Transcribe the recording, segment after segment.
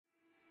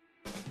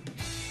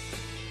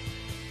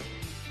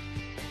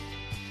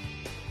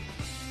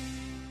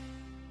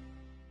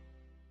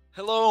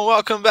Hello and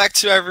welcome back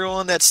to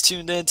everyone that's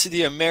tuned in to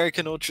the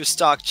American Ultra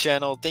Stock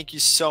channel. Thank you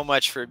so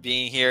much for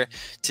being here.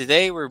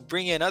 Today we're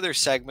bringing another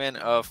segment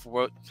of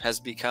what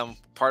has become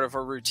part of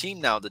our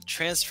routine now, the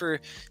transfer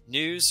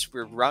news.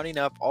 We're rounding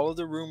up all of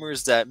the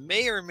rumors that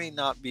may or may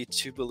not be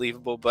too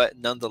believable, but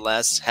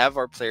nonetheless have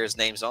our players'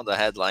 names on the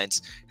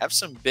headlines. Have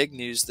some big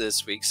news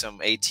this week, some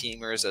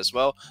A-teamers as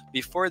well.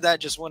 Before that,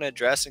 just want to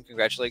address and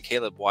congratulate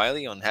Caleb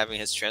Wiley on having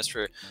his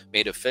transfer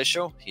made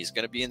official. He's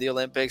going to be in the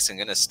Olympics and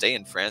going to stay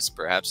in France,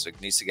 perhaps. So he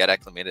needs to get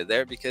acclimated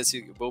there because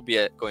he will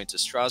be going to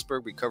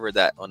Strasbourg. We covered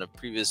that on a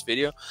previous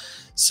video.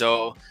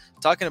 So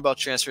talking about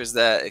transfers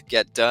that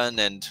get done,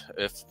 and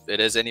if it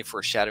is any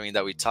foreshadowing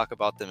that we talk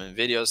about them in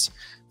videos.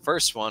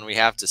 First one, we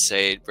have to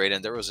say,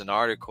 Braden, there was an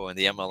article in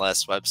the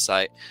MLS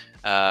website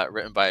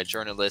written by a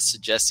journalist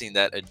suggesting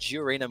that a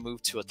Gio Reyna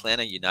move to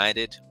Atlanta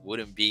United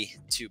wouldn't be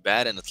too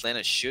bad, and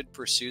Atlanta should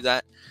pursue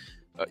that.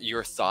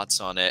 Your thoughts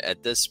on it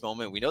at this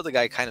moment? We know the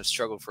guy kind of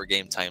struggled for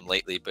game time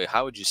lately, but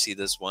how would you see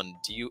this one?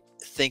 Do you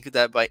think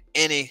that by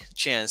any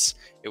chance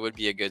it would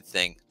be a good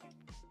thing?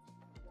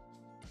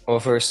 Well,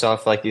 first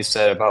off, like you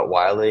said about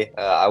Wiley,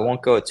 I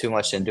won't go too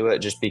much into it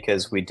just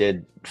because we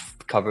did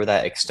cover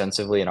that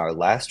extensively in our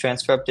last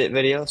transfer update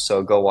video,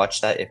 so go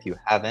watch that if you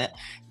haven't.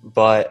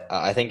 But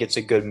I think it's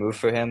a good move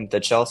for him. The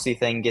Chelsea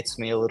thing gets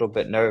me a little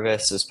bit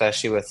nervous,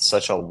 especially with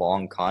such a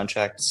long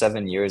contract.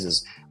 7 years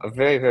is a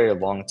very, very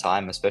long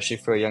time, especially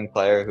for a young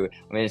player who,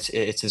 I mean,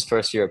 it's his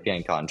first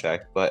European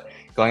contract, but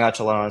going out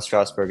to London and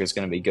Strasbourg is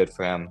going to be good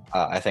for him.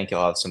 I think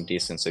he'll have some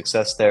decent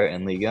success there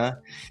in Liga,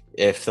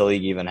 if the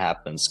league even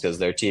happens, because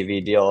their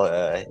TV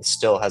deal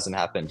still hasn't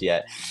happened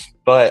yet.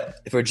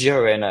 But for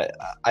Gio Reyna,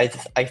 I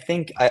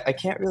think I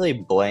can't really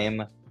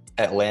blame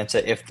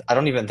Atlanta if I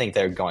don't even think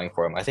they're going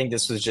for him. I think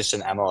this was just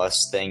an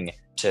MLS thing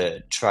to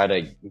try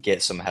to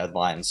get some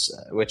headlines,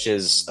 which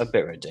is a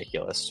bit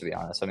ridiculous, to be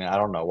honest. I mean, I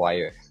don't know why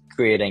you're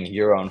creating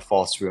your own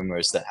false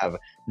rumors that have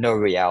no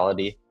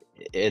reality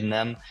in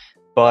them.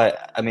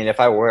 But I mean, if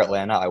I were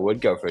Atlanta, I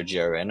would go for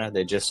Gio Reyna.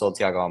 They just sold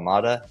Thiago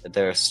Almada,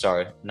 their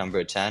star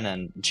number 10,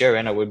 and Gio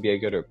Reyna would be a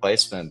good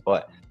replacement.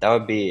 But that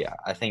would be,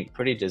 I think,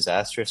 pretty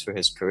disastrous for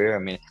his career. I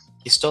mean,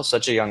 he's still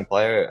such a young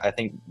player. I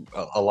think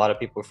a lot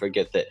of people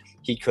forget that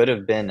he could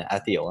have been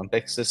at the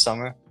Olympics this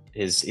summer.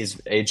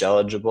 He's age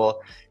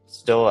eligible,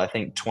 still, I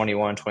think,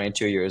 21,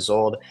 22 years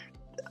old.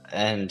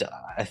 And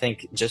I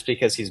think just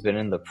because he's been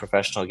in the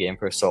professional game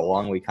for so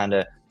long, we kind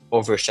of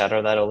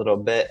overshadow that a little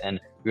bit and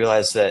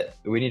realize that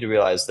we need to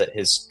realize that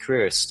his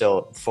career is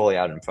still fully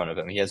out in front of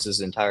him. He has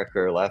his entire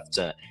career left.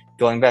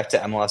 Going back to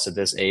MLS at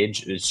this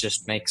age, it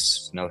just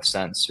makes no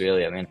sense,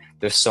 really. I mean,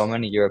 there's so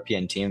many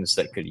European teams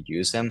that could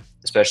use him,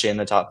 especially in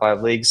the top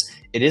 5 leagues.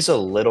 It is a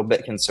little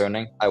bit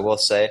concerning, I will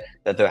say,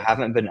 that there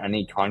haven't been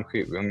any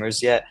concrete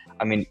rumors yet.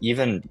 I mean,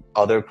 even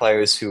other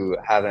players who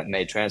haven't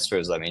made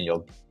transfers, I mean,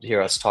 you'll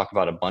hear us talk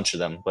about a bunch of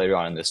them later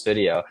on in this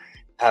video,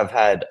 have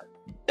had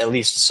at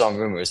least some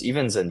rumors.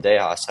 Even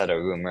Zendejas had a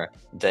rumor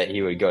that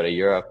he would go to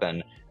Europe,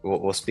 and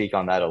we'll speak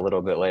on that a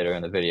little bit later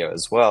in the video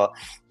as well.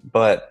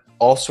 But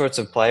all sorts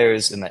of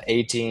players in the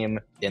A team,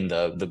 in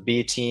the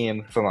B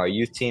team, from our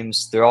youth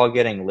teams, they're all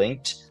getting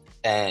linked.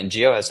 And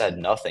Gio has had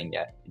nothing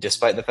yet,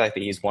 despite the fact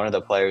that he's one of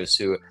the players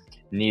who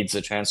needs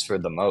a transfer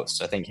the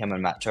most. I think him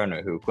and Matt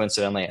Turner, who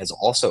coincidentally has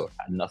also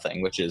had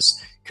nothing, which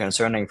is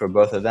concerning for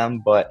both of them.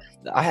 But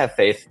I have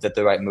faith that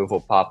the right move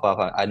will pop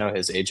up. I know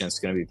his agent's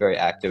going to be very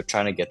active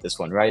trying to get this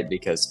one right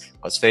because,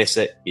 let's face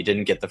it, he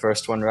didn't get the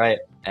first one right,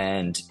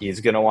 and he's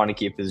going to want to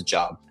keep his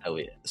job at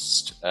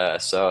least.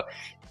 So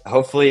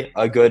hopefully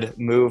a good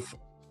move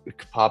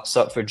pops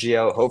up for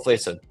Gio. Hopefully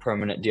it's a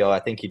permanent deal. I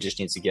think he just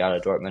needs to get out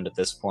of Dortmund at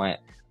this point.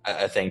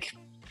 I think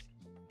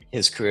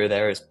his career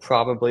there is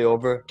probably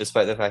over,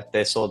 despite the fact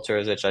they sold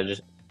Terzic. I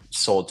just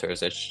sold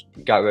Terzic,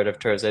 got rid of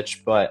Terzic,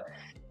 but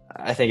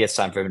I think it's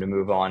time for him to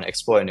move on,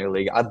 explore a new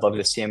league. I'd love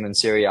to see him in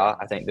Serie A.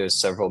 I think there's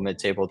several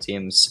mid-table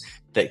teams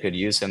that could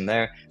use him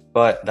there,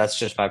 but that's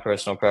just my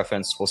personal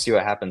preference. We'll see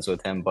what happens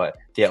with him, but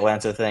the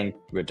Atlanta thing,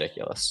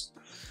 ridiculous.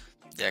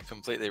 Yeah,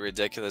 completely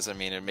ridiculous. I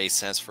mean, it makes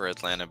sense for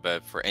Atlanta,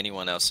 but for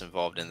anyone else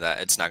involved in that,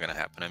 it's not going to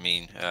happen. I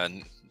mean,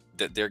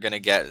 they're going to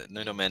get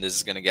Nuno Mendes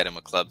is going to get him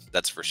a club.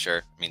 That's for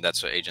sure. I mean,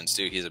 that's what agents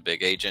do. He's a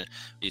big agent.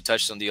 You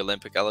touched on the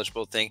Olympic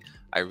eligible thing.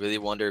 I really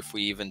wonder if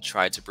we even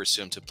try to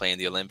pursue him to play in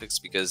the Olympics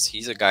because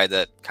he's a guy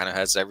that kind of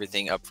has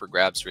everything up for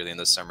grabs really in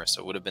the summer.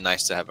 So it would have been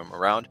nice to have him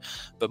around.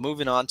 But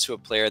moving on to a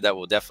player that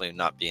will definitely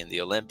not be in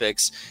the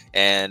Olympics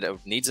and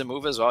needs a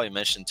move as well. You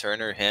mentioned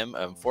Turner, him.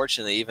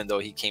 Unfortunately, even though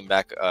he came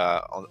back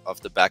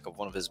off the back of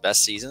one of his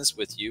best seasons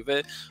with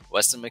Juve,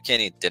 Weston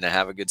McKennie didn't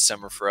have a good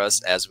summer for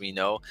us, as we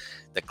know.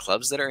 The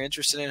clubs that are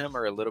interested in him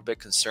are a little bit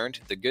concerned.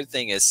 The good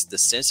thing is the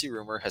Cincy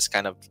rumor has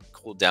kind of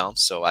cooled down,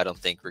 so I don't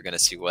think we're going to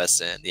see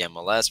Weston in the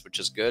MLS, which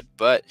is good.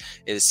 But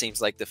it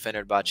seems like the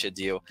Fenerbahce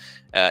deal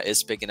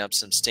is picking up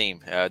some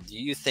steam. Do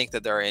you think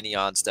that there are any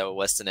odds that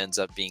Weston ends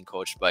up being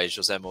coached by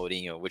Jose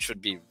Mourinho, which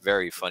would be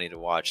very funny to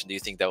watch? And do you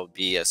think that would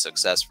be a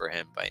success for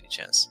him by any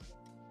chance?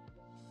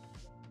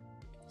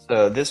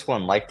 So this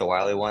one, like the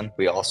Wiley one,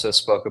 we also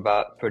spoke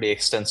about pretty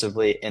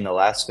extensively in the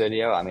last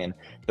video. I mean,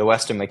 the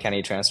Weston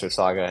McKennie transfer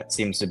saga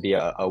seems to be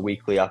a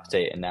weekly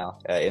update now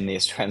in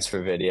these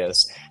transfer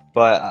videos.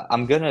 But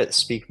I'm going to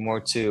speak more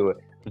to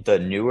the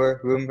newer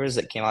rumors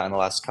that came out in the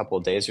last couple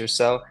of days or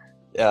so.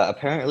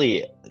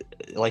 Apparently,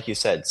 like you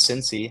said,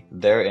 Cincy,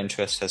 their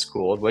interest has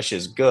cooled, which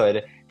is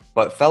good.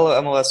 But fellow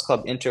MLS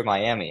club Inter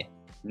Miami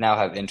now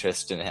have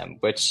interest in him,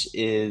 which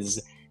is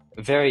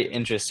very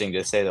interesting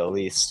to say the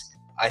least.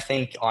 I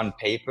think on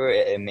paper,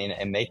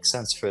 it makes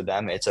sense for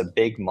them. It's a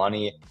big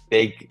money,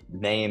 big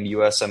name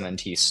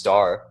USMNT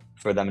star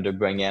for them to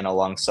bring in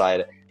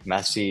alongside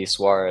Messi,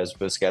 Suarez,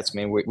 Busquets.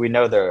 I mean, we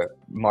know they're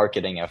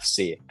marketing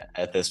FC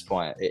at this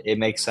point. It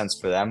makes sense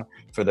for them,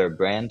 for their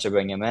brand, to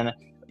bring him in.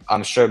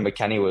 I'm sure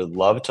McKennie would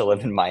love to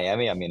live in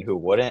Miami. I mean, who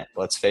wouldn't?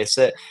 Let's face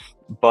it.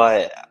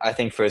 But I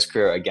think for his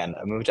career, again,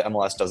 a move to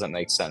MLS doesn't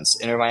make sense.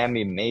 Inter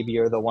Miami, maybe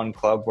you're the one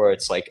club where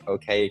it's like,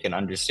 okay, you can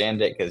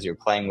understand it because you're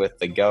playing with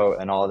the GOAT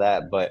and all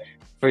that. But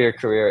for your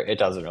career, it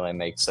doesn't really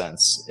make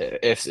sense.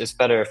 It's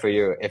better for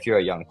you if you're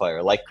a young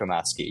player like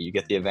Kramaski. You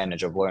get the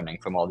advantage of learning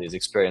from all these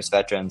experienced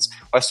veterans.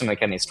 Weston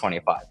McKennie's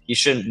 25. He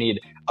shouldn't need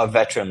a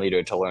veteran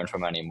leader to learn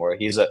from anymore.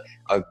 He's a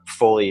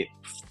fully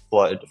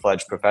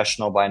fledged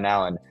professional by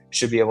now and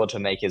should be able to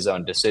make his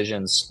own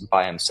decisions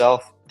by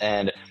himself.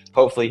 And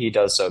hopefully he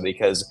does so,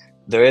 because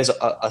there is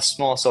a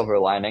small silver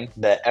lining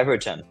that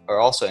Everton are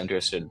also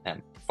interested in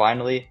him.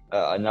 Finally,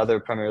 another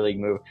Premier League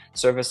move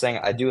surfacing.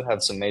 I do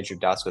have some major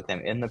doubts with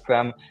him in the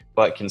Prem,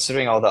 but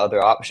considering all the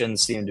other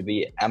options seem to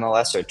be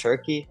MLS or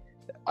Turkey,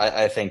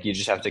 I think you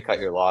just have to cut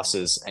your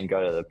losses and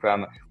go to the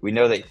Prem. We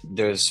know that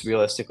there's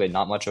realistically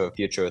not much of a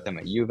future with him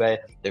at Juve.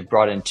 They've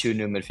brought in 2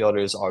 new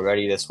midfielders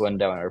already this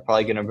window and are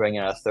probably going to bring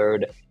in a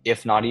third,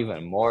 if not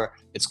even more.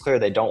 It's clear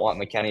they don't want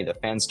McKennie. The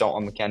fans don't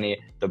want McKennie.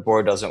 The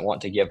board doesn't want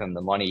to give him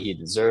the money he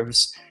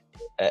deserves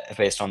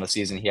based on the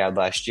season he had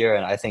last year.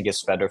 And I think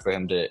it's better for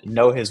him to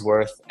know his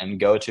worth and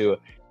go to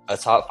a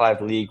top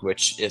 5 league,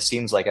 which it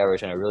seems like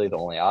Everton are really the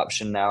only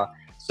option now.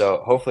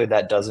 So hopefully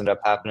that does end up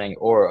happening,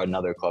 or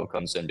another club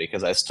comes in,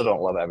 because I still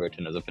don't love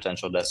Everton as a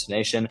potential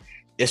destination.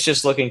 It's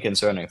just looking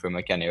concerning for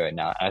McKennie right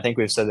now. And I think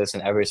we've said this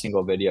in every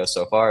single video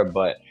so far,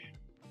 but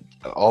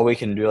all we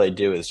can really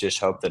do is just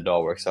hope that it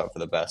all works out for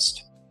the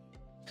best.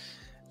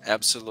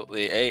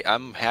 Absolutely. Hey,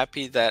 I'm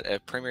happy that a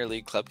Premier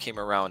League club came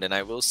around, and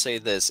I will say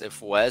this: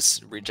 if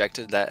Wes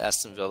rejected that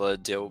Aston Villa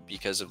deal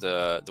because of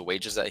the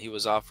wages that he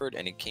was offered,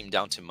 and it came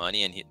down to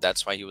money, and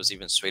that's why he was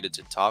even swayed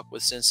to talk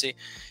with Cincy,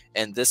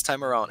 and this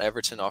time around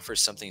Everton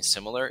offers something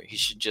similar, he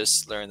should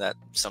just learn that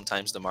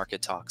sometimes the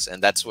market talks,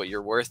 and that's what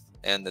you're worth,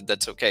 and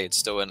that's okay. It's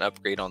still an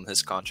upgrade on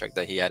his contract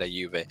that he had at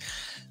Juve.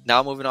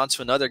 Now moving on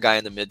to another guy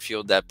in the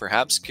midfield that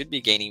perhaps could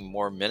be gaining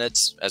more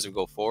minutes as we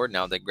go forward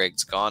now that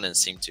Greg's gone and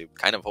seemed to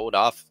kind of hold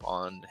off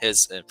on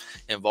his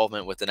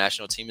involvement with the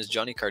national team, is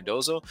Johnny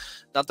Cardoso.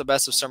 Not the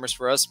best of summers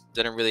for us.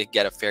 Didn't really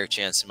get a fair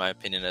chance in my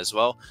opinion as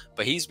well,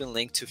 but he's been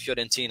linked to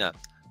Fiorentina.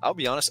 I'll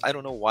be honest, I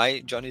don't know why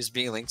Johnny's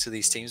being linked to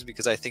these teams,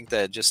 because I think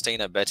that just staying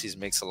at Betis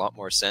makes a lot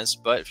more sense.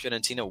 But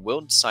Fiorentina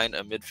will sign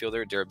a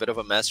midfielder. They're a bit of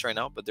a mess right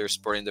now, but their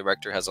sporting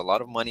director has a lot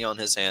of money on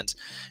his hands,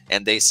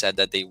 and they said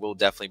that they will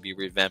definitely be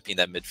revamping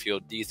that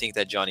midfield. Do you think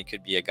that Johnny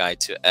could be a guy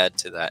to add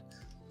to that?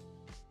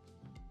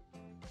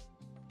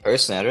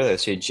 Personally, I'd rather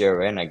see Gio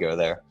Reyna go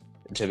there,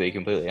 to be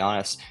completely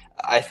honest.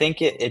 I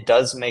think it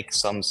does make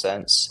some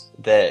sense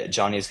that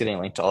Johnny's getting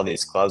linked to all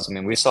these clubs. I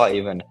mean, we saw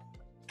even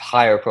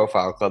higher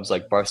profile clubs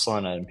like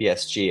Barcelona and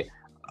PSG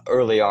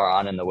earlier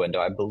on in the window.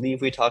 I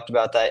believe we talked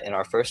about that in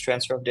our first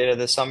transfer update of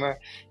this summer.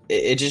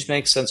 It just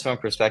makes sense from a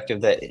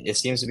perspective that it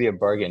seems to be a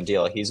bargain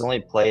deal. He's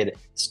only played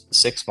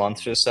 6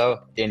 months or so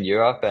in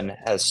Europe and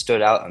has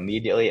stood out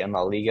immediately in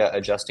La Liga,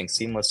 adjusting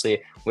seamlessly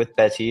with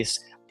Betis.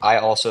 I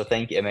also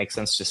think it makes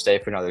sense to stay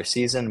for another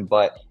season,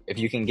 but if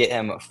you can get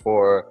him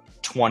for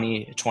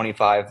 20,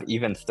 25,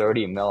 even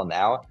 30 mil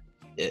now,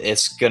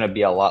 it's going to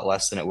be a lot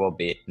less than it will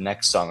be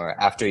next summer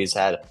after he's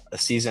had a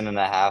season and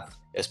a half,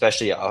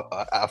 especially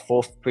a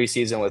full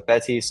preseason with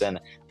Betis and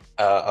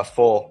a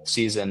full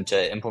season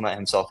to implement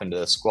himself into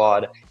the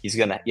squad. He's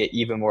going to get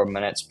even more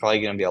minutes,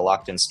 probably going to be a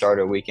locked-in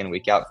starter week in,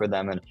 week out for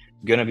them, and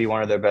going to be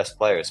one of their best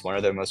players, one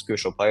of their most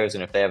crucial players.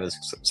 And if they have a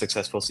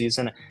successful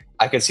season,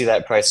 I could see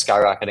that price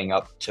skyrocketing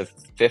up to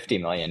 50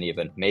 million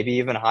even, maybe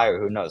even higher.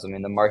 Who knows? I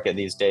mean, the market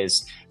these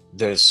days,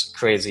 there's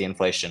crazy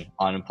inflation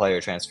on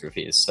player transfer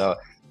fees. So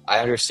I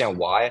understand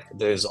why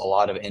there's a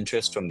lot of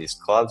interest from these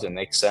clubs. It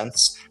makes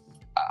sense.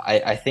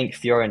 I think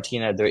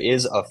Fiorentina, there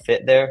is a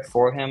fit there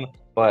for him.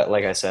 But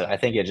like I said, I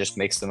think it just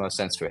makes the most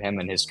sense for him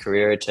and his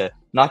career to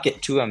not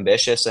get too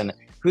ambitious. And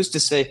who's to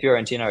say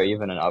Fiorentina are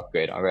even an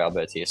upgrade on Real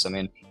Betis? I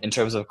mean, in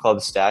terms of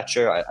club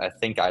stature, I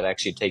think I'd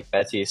actually take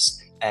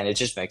Betis. And it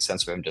just makes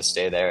sense for him to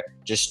stay there.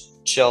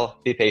 Just chill,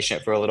 be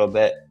patient for a little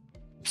bit,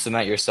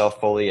 cement yourself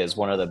fully as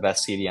one of the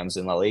best CDMs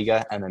in La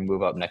Liga, and then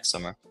move up next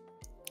summer.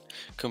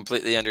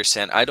 Completely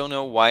understand. I don't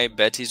know why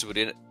Betis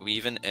would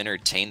even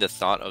entertain the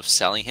thought of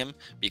selling him,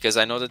 because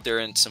I know that they're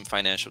in some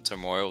financial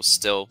turmoil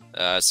still,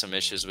 some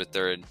issues with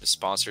their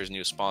sponsors,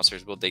 new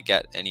sponsors. Will they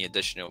get any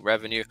additional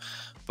revenue?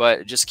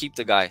 But just keep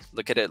the guy.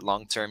 Look at it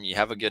long term. You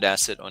have a good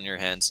asset on your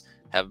hands.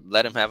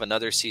 Let him have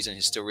another season.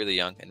 He's still really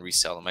young, and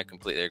resell him. I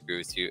completely agree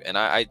with you, and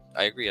I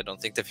agree. I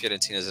don't think the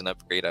Fiorentina is an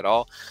upgrade at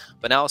all.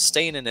 But now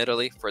staying in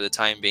Italy for the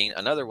time being,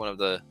 another one of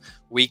the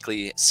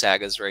weekly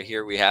sagas right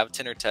here. We have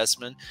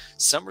Tessmann.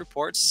 Some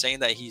reports saying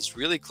that he's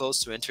really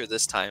close to Inter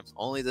this time.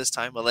 Only this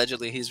time,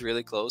 allegedly, he's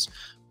really close.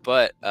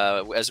 But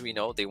as we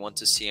know, they want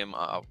to see him.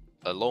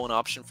 A loan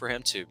option for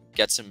him to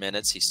get some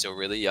minutes. He's still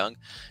really young,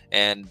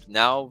 and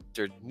now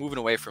they're moving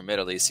away from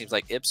Italy. It seems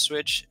like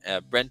Ipswich,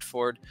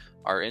 Brentford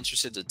are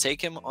interested to take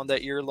him on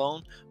that year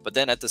loan, but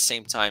then at the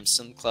same time,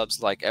 some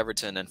clubs like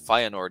Everton and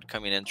Feyenoord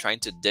coming in trying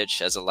to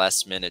ditch as a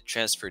last-minute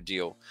transfer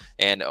deal,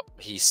 and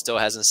he still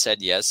hasn't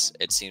said yes.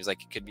 It seems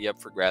like it could be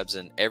up for grabs,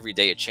 and every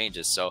day it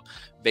changes. So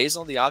based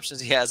on the options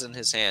he has in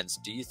his hands,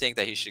 do you think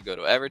that he should go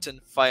to Everton,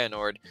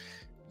 Feyenoord,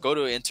 go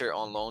to Inter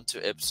on loan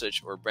to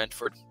Ipswich, or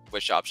Brentford?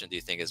 Which option do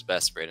you think is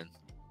best, Braden?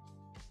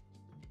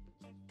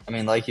 I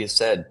mean, like you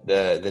said,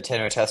 the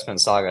Tessmann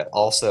saga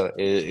also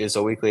is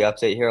a weekly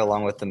update here,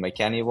 along with the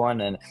McKennie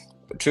one. And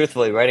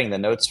truthfully, writing the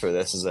notes for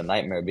this is a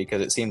nightmare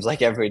because it seems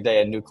like every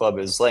day a new club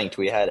is linked.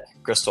 We had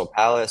Crystal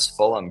Palace,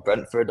 Fulham,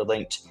 Brentford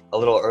linked a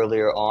little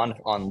earlier on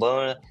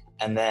loan.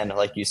 And then,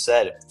 like you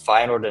said,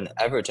 Feyenoord and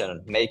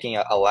Everton making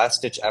a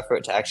last-ditch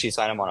effort to actually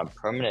sign him on a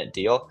permanent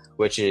deal,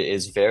 which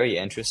is very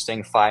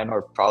interesting.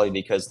 Feyenoord, probably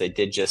because they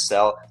did just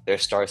sell their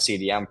star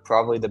CDM,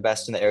 probably the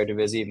best in the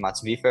Eredivisie,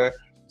 Mats Wiefer,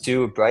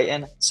 to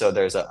Brighton. So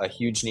there's a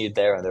huge need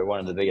there, and they're one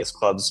of the biggest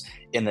clubs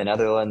in the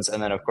Netherlands.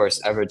 And then, of course,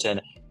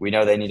 Everton, we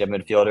know they need a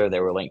midfielder. They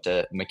were linked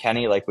to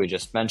McKennie, like we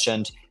just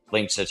mentioned,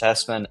 linked to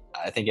Tessmann.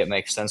 I think it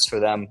makes sense for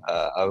them.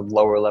 A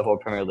lower level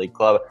Premier League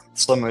club,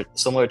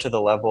 similar to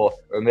the level,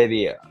 or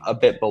maybe a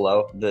bit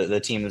below the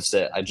teams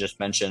that I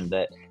just mentioned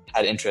that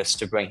had interest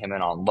to bring him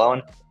in on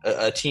loan.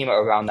 A team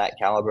around that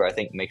caliber, I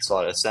think, makes a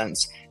lot of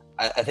sense.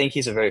 I think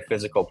he's a very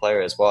physical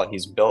player as well.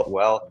 He's built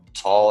well,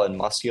 tall and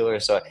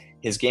muscular, so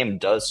his game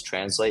does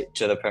translate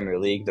to the Premier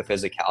League, the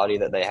physicality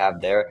that they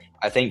have there.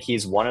 I think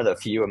he's one of the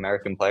few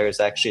American players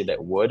actually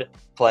that would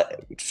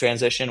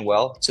transition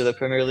well to the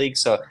Premier League,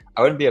 so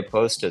I wouldn't be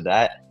opposed to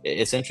that.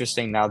 It's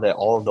interesting now that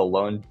all of the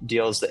loan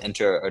deals that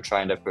Inter are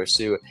trying to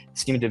pursue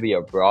seem to be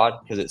abroad,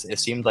 because it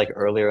seemed like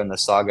earlier in the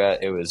saga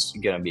it was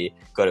going to be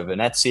go to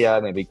Venezia,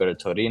 maybe go to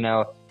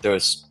Torino. There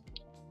was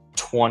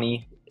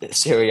 20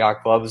 Serie A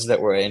clubs that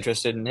were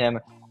interested in him,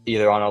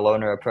 either on a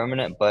loan or a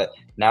permanent, but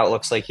now it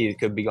looks like he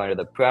could be going to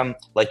the Prem.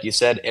 Like you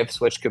said,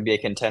 Ipswich could be a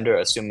contender,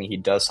 assuming he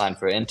does sign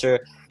for Inter.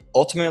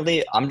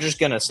 Ultimately, I'm just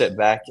going to sit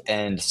back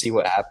and see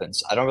what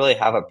happens. I don't really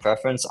have a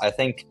preference. I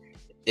think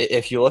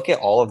if you look at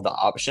all of the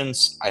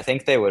options, I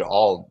think they would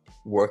all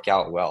work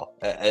out well,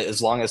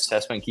 as long as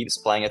Tessmann keeps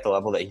playing at the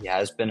level that he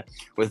has been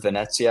with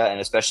Venezia, and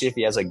especially if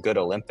he has a good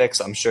Olympics.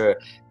 I'm sure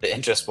the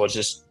interest will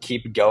just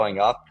keep going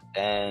up,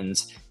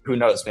 and who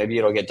knows, maybe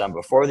it'll get done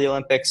before the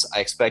Olympics. I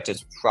expect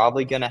it's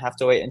probably going to have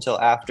to wait until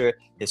after.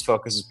 His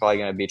focus is probably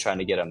going to be trying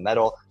to get a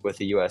medal with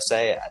the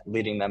USA,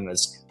 leading them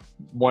as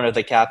one of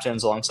the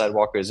captains alongside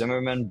Walker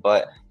Zimmerman,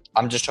 but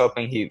I'm just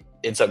hoping he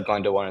ends up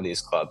going to one of these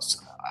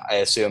clubs. I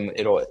assume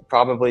it'll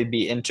probably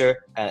be Inter,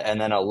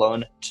 and then a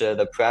loan to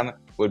the Prem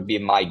would be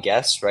my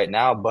guess right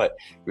now, but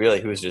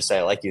really, who's to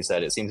say? Like you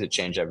said, it seems to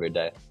change every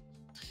day.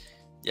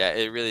 Yeah,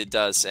 it really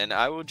does. And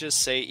I will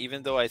just say,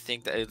 even though I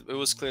think that it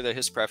was clear that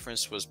his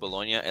preference was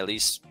Bologna, at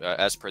least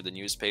as per the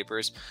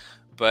newspapers,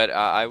 but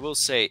I will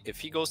say, if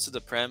he goes to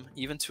the Prem,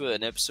 even to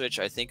an Ipswich,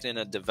 I think in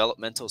a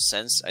developmental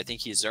sense, I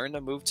think he's earned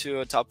a move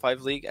to a top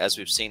 5 league, as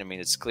we've seen. I mean,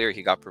 it's clear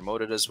he got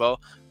promoted as well,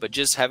 but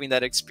just having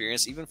that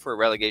experience, even for a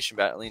relegation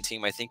battling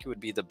team, I think it would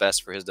be the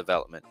best for his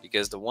development.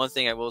 Because the one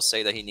thing I will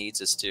say that he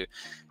needs is to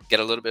get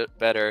a little bit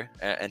better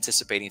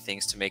anticipating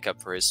things to make up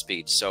for his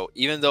speed. So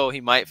even though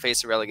he might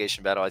face a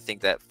relegation battle, I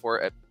think that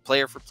for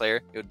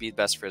player, it would be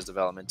best for his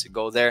development to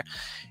go there.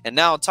 And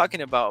now,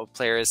 talking about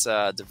players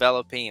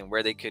developing and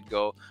where they could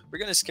go, we're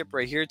going to skip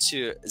right here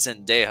to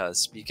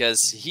Zendejas,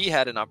 because he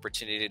had an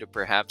opportunity to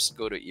perhaps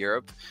go to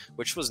Europe,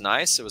 which was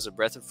nice. It was a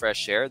breath of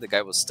fresh air. The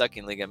guy was stuck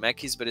in Liga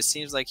MX, but it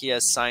seems like he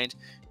has signed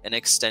an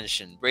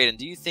extension. Braden,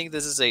 do you think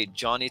this is a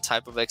Johnny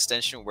type of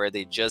extension where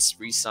they just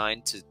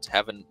re-signed to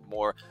have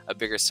a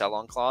bigger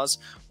sell-on clause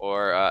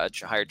or a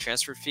higher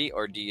transfer fee,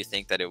 or do you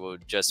think that it will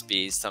just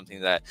be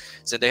something that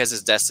Zendejas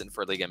is destined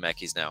for Liga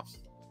MX now?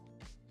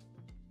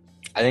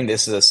 I think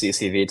this is a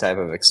CCV type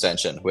of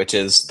extension, which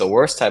is the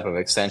worst type of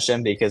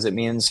extension because it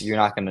means you're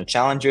not going to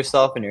challenge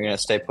yourself and you're going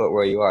to stay put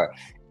where you are.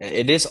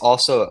 It is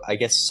also, I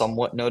guess,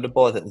 somewhat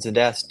notable that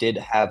Zendejas did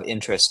have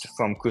interest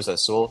from Cruz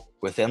Azul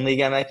within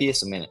Liga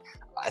MX. I mean,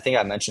 I think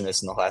I mentioned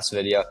this in the last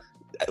video.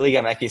 Liga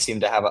MX seem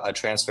to have a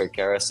transfer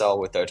carousel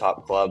with their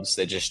top clubs.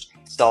 They just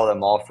sell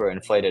them all for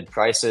inflated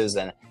prices,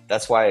 and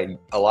that's why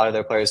a lot of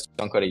their players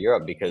don't go to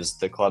Europe, because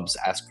the clubs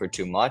ask for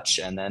too much,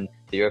 and then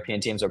the European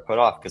teams are put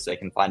off because they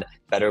can find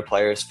better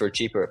players for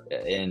cheaper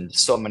in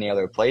so many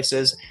other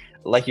places.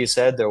 Like you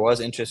said, there was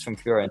interest from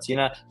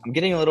Fiorentina. I'm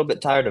getting a little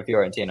bit tired of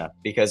Fiorentina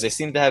because they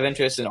seem to have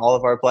interest in all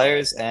of our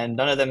players, and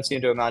none of them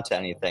seem to amount to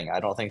anything. I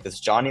don't think this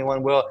Johnny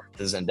one will.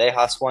 The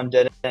Zendejas one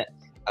didn't.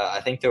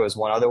 I think there was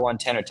one other one,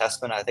 Tanner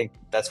Tessmann, I think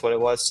that's what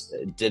it was.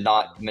 It did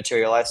not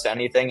materialize to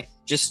anything.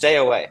 Just stay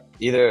away.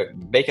 Either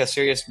make a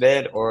serious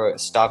bid or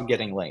stop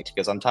getting linked,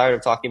 because I'm tired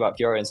of talking about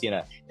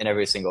Fiorentina in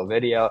every single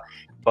video.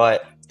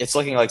 But it's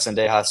looking like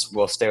Zendejas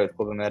will stay with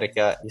Club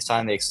America. He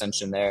signed the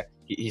extension there.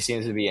 He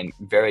seems to be in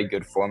very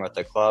good form at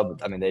the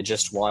club. I mean, they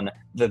just won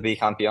the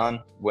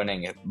Bicampeón,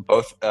 winning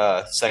both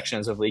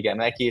sections of Liga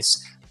MX.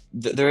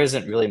 There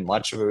isn't really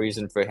much of a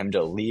reason for him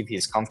to leave.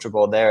 He's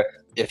comfortable there.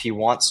 If he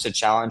wants to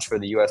challenge for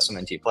the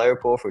USMNT player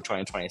pool for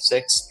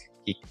 2026,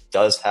 he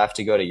does have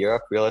to go to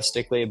Europe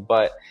realistically,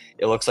 but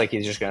it looks like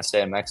he's just going to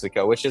stay in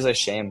Mexico, which is a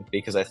shame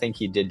because I think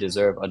he did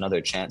deserve another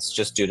chance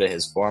just due to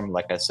his form,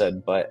 like I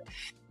said, but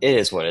it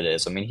is what it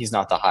is. I mean, he's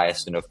not the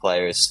highest end of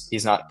players.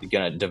 He's not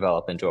going to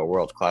develop into a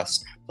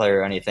world-class player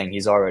or anything.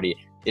 He's already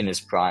in his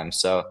prime,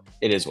 so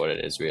it is what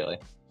it is, really.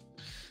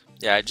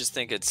 Yeah, I just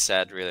think it's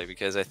sad, really,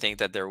 because I think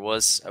that there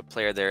was a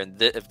player there,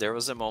 and if there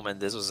was a moment,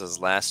 this was his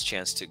last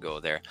chance to go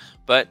there.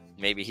 But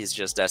maybe he's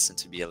just destined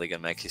to be a Liga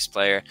MX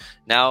player.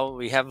 Now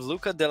we have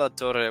Luca de la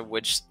Torre,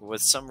 which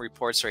with some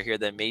reports right here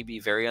that may be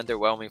very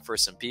underwhelming for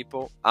some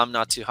people. I'm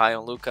not too high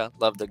on Luca.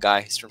 Love the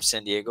guy. He's from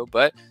San Diego,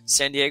 but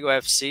San Diego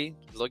FC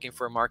looking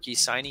for a marquee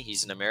signing.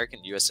 He's an American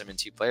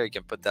USMNT player. You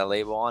can put that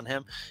label on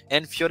him.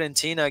 And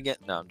Fiorentina again.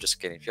 No, I'm just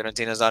kidding.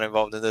 Fiorentina's not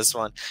involved in this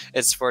one.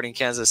 It's Sporting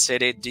Kansas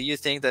City. Do you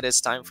think that it's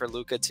time for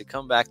Luca to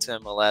come back to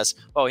MLS?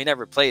 Well, he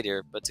never played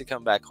here, but to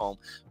come back home,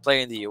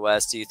 play in the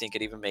US, do you think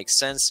it even makes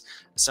sense?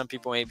 Some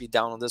people may be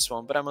down on this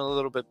one, but I'm a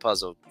little bit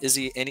puzzled.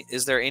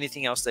 Is there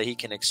anything else that he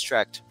can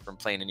extract from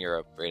playing in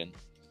Europe, Braden?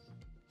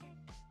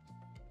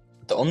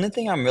 The only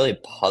thing I'm really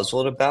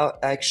puzzled about,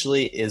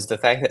 actually, is the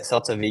fact that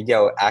Celta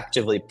Vigo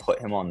actively put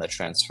him on the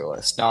transfer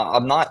list. Now,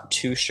 I'm not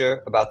too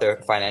sure about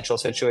their financial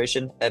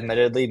situation,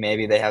 admittedly.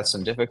 Maybe they have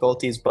some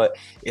difficulties, but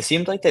it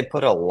seemed like they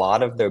put a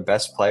lot of their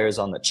best players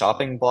on the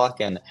chopping block,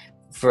 and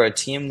for a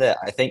team that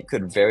I think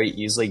could very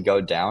easily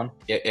go down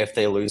if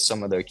they lose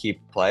some of their key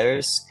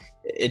players,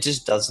 it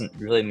just doesn't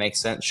really make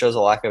sense. Shows a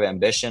lack of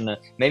ambition.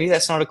 Maybe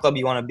that's not a club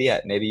you want to be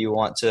at. Maybe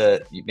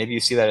you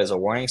see that as a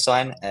warning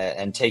sign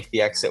and take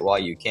the exit while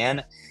you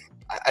can.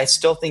 I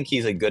still think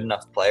he's a good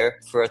enough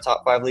player for a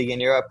top 5 league in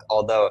Europe,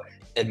 although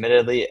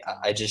admittedly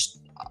I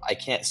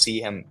can't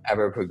see him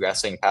ever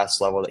progressing past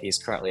the level that he's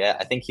currently at.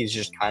 I think he's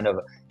just kind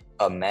of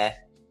a meh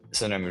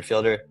center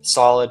midfielder,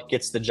 solid,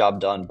 gets the job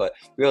done, but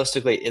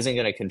realistically isn't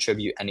going to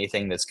contribute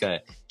anything that's going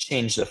to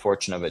change the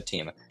fortune of a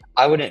team.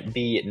 I wouldn't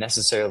be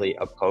necessarily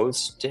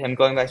opposed to him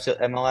going back to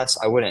MLS.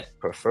 I wouldn't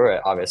prefer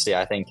it, obviously.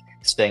 I think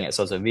staying at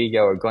Celta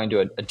Vigo or going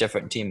to a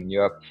different team in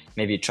Europe,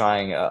 maybe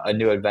trying a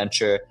new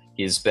adventure.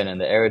 He's been in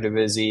the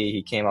Eredivisie.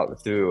 He came up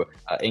through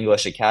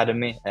English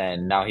Academy,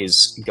 and now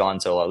he's gone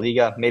to La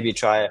Liga. Maybe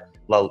try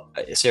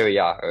Serie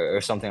A or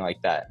something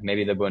like that.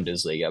 Maybe the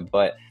Bundesliga.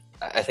 But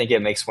I think it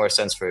makes more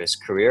sense for his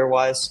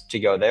career-wise to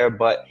go there.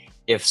 But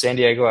if San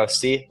Diego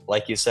FC,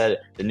 like you said,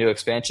 the new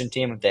expansion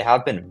team, they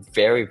have been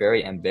very,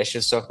 very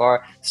ambitious so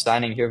far,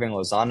 signing Hirving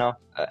Lozano,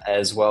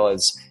 as well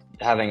as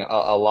having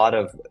a lot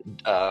of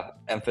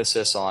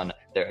emphasis on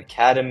their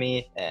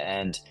academy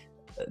and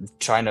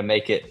trying to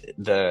make it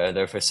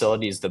their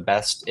facilities the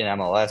best in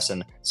MLS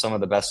and some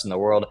of the best in the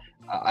world.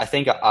 I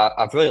think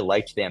I've really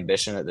liked the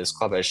ambition that this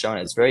club has shown.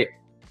 It's very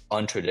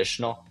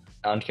untraditional,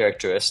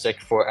 uncharacteristic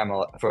for an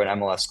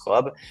MLS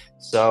club.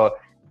 So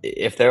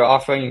if they're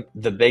offering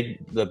the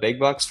big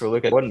bucks for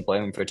Luca, I wouldn't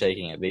blame him for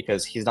taking it,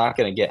 because he's not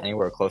going to get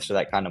anywhere close to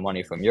that kind of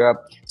money from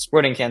Europe.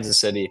 Sporting Kansas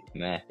City,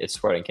 it's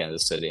Sporting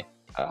Kansas City.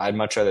 I'd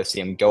much rather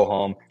see him go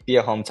home, be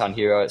a hometown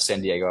hero at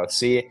San Diego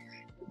FC.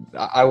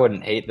 I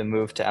wouldn't hate the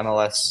move to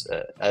MLS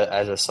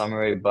as a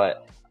summary,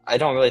 but I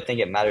don't really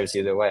think it matters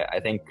either way. I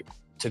think,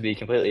 to be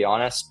completely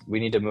honest, we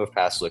need to move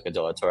past Luca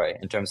de la Torre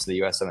in terms of the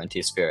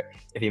USMNT sphere.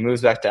 If he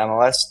moves back to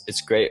MLS,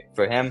 it's great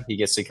for him. He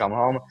gets to come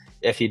home.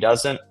 If he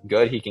doesn't,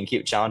 good. He can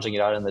keep challenging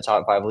it out in the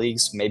top 5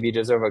 leagues. Maybe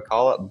deserve a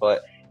call-up,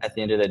 but at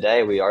the end of the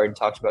day, we already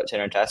talked about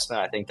Tanner Tessmann.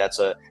 I think that's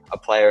a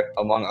player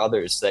among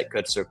others that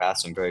could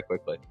surpass him very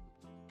quickly.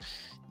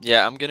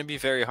 Yeah, I'm going to be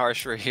very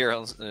harsh right here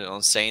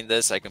on saying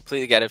this. I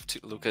completely get if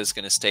Luca is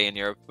going to stay in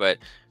Europe, but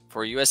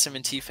for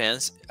USMNT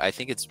fans, I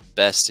think it's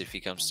best if he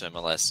comes to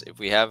MLS. If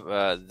we have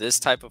this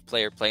type of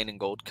player playing in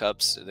Gold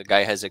Cups, the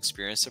guy has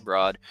experience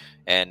abroad,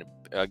 and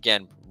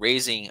again,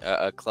 raising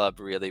a club,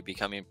 really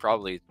becoming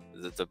probably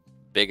the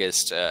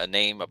biggest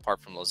name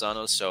apart from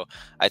Lozano. So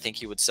I think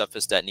he would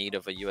suffice that need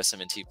of a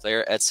USMNT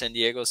player at San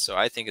Diego. So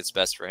I think it's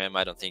best for him.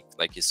 I don't think,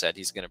 like you said,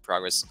 he's going to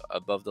progress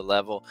above the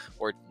level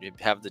or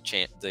have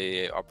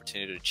the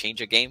opportunity to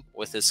change a game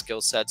with his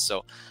skill set.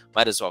 So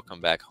might as well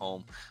come back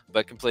home.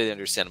 But completely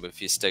understandable if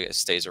he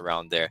stays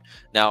around there.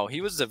 Now,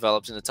 he was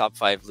developed in the top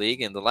 5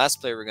 league, and the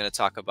last player we're going to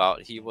talk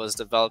about, he was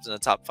developed in the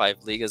top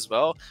 5 league as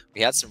well.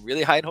 We had some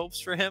really high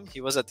hopes for him. He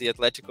was at the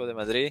Atletico de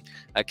Madrid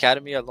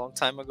Academy a long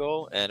time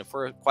ago, and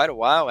for quite a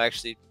while,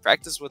 actually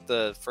practiced with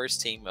the first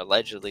team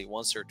allegedly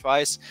once or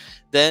twice,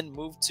 then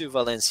moved to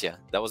Valencia.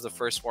 That was the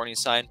first warning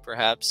sign,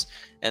 perhaps.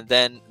 And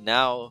then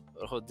now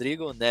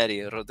Rodrigo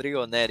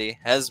Neri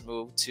has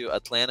moved to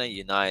Atlanta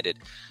United.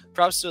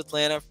 Props to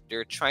Atlanta.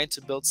 They're trying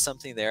to build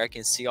something there. I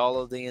can see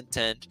all of the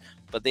intent,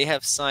 but they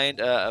have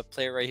signed a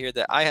player right here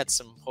that I had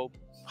some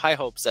high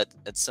hopes at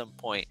some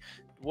point.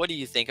 What do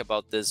you think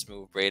about this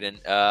move, Braden?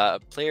 A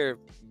player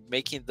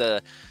making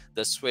the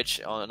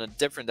switch on a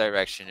different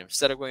direction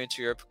instead of going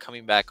to Europe,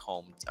 coming back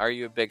home. Are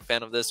you a big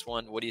fan of this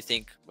one? What do you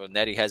think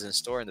Neri has in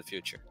store in the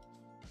future?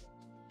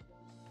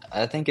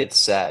 I think it's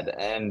sad,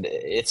 and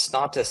it's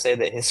not to say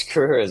that his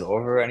career is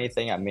over or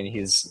anything. I mean,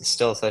 he's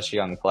still such a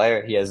young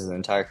player. He has his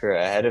entire career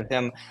ahead of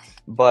him.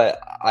 But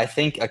I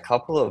think a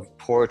couple of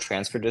poor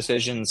transfer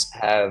decisions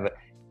have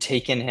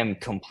taken him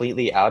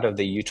completely out of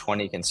the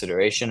U20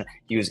 consideration.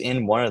 He was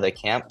in one of the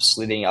camps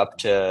leading up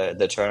to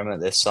the tournament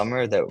this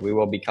summer that we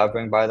will be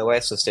covering, by the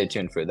way, so stay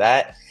tuned for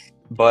that.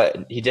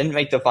 But he didn't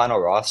make the final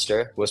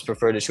roster, was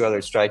preferred to 2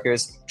 other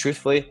strikers.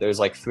 Truthfully, there's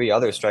like 3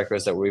 other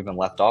strikers that were even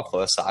left off the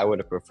list that I would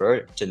have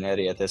preferred to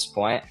Neri at this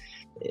point.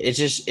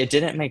 It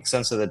didn't make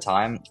sense at the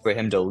time for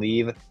him to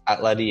leave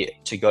Atleti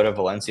to go to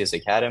Valencia's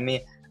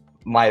academy.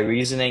 My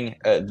reasoning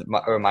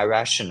or my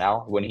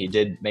rationale when he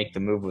did make the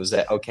move was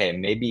that, okay,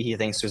 maybe he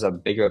thinks there's a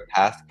bigger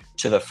path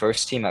to the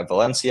first team at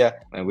Valencia.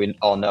 I mean, we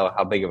all know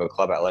how big of a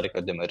club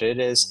Atletico de Madrid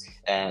is,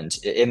 and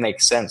it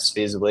makes sense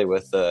feasibly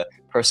with the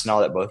personnel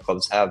that both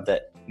clubs have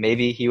that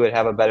maybe he would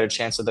have a better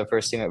chance at the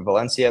first team at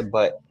Valencia,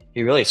 but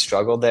he really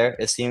struggled there,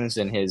 it seems,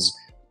 in his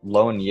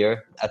lone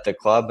year at the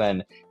club,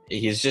 and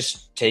he's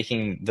just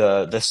taking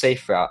the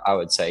safe route, I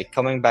would say,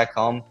 coming back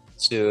home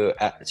to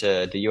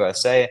the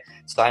USA,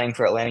 signing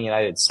for Atlanta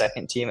United's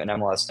second team in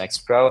MLS Next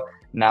Pro.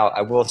 Now,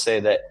 I will say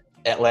that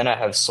Atlanta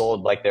have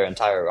sold like their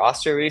entire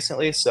roster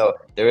recently, so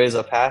there is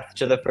a path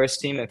to the first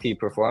team if he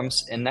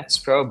performs in Next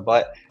Pro,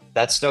 but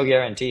that's no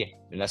guarantee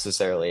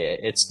necessarily.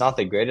 It's not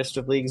the greatest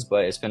of leagues,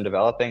 but it's been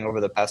developing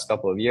over the past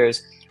couple of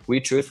years. We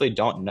truthfully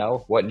don't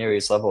know what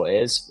Neri's level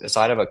is.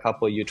 Aside of a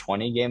couple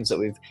U20 games that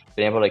we've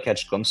been able to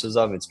catch glimpses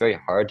of, it's very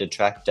hard to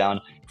track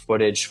down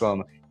footage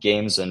from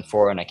games in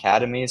foreign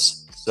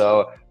academies.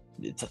 So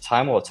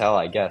time will tell,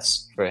 I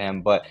guess, for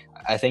him. But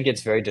I think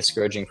it's very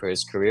discouraging for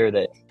his career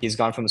that he's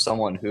gone from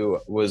someone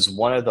who was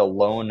one of the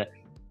lone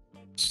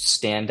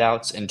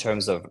standouts in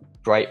terms of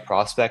bright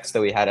prospects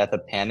that we had at the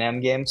Pan Am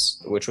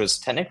Games, which was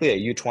technically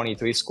a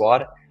U23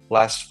 squad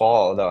last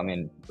fall, although, I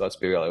mean, let's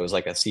be real, it was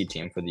like a C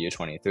team for the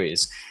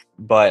U23s.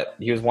 But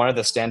he was one of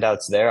the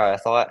standouts there, I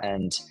thought,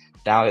 and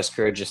now his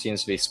career just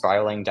seems to be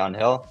spiraling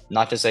downhill.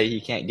 Not to say he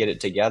can't get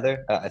it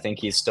together. I think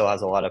he still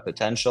has a lot of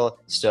potential,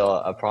 still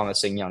a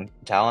promising young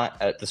talent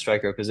at the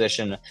striker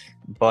position,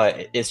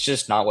 but it's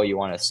just not what you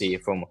want to see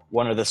from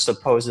one of the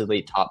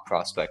supposedly top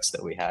prospects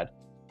that we had.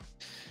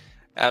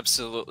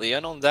 Absolutely.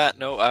 And on that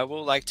note, I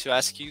would like to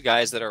ask you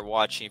guys that are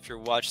watching, if you're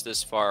watched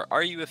this far,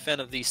 are you a fan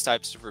of these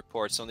types of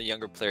reports on the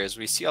younger players?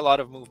 We see a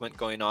lot of movement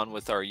going on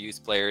with our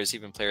youth players,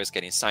 even players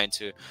getting signed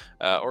to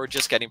or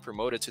just getting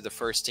promoted to the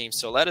first team.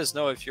 So let us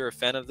know if you're a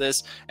fan of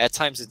this. At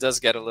times it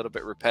does get a little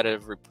bit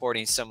repetitive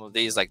reporting some of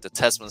these, like the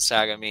Tessmann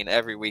saga. I mean,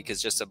 every week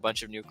is just a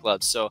bunch of new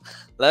clubs. So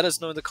let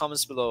us know in the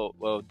comments below.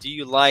 Well, do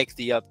you like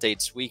the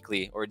updates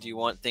weekly, or do you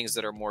want things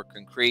that are more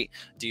concrete?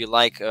 Do you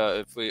like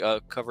if we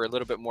cover a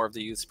little bit more of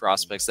the youth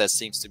prospects? That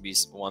seems to be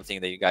one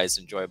thing that you guys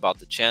enjoy about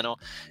the channel.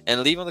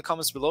 And leave in the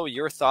comments below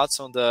your thoughts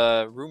on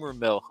the rumor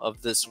mill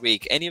of this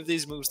week. Any of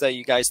these moves that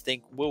you guys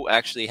think will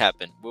actually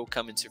happen, will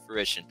come into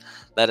fruition.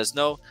 Let us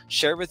know.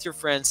 Share with your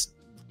friends.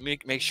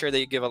 Make sure that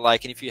you give a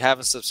like. And if you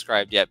haven't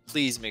subscribed yet,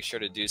 please make sure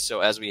to do so,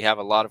 as we have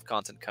a lot of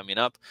content coming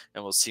up.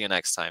 And we'll see you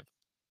next time.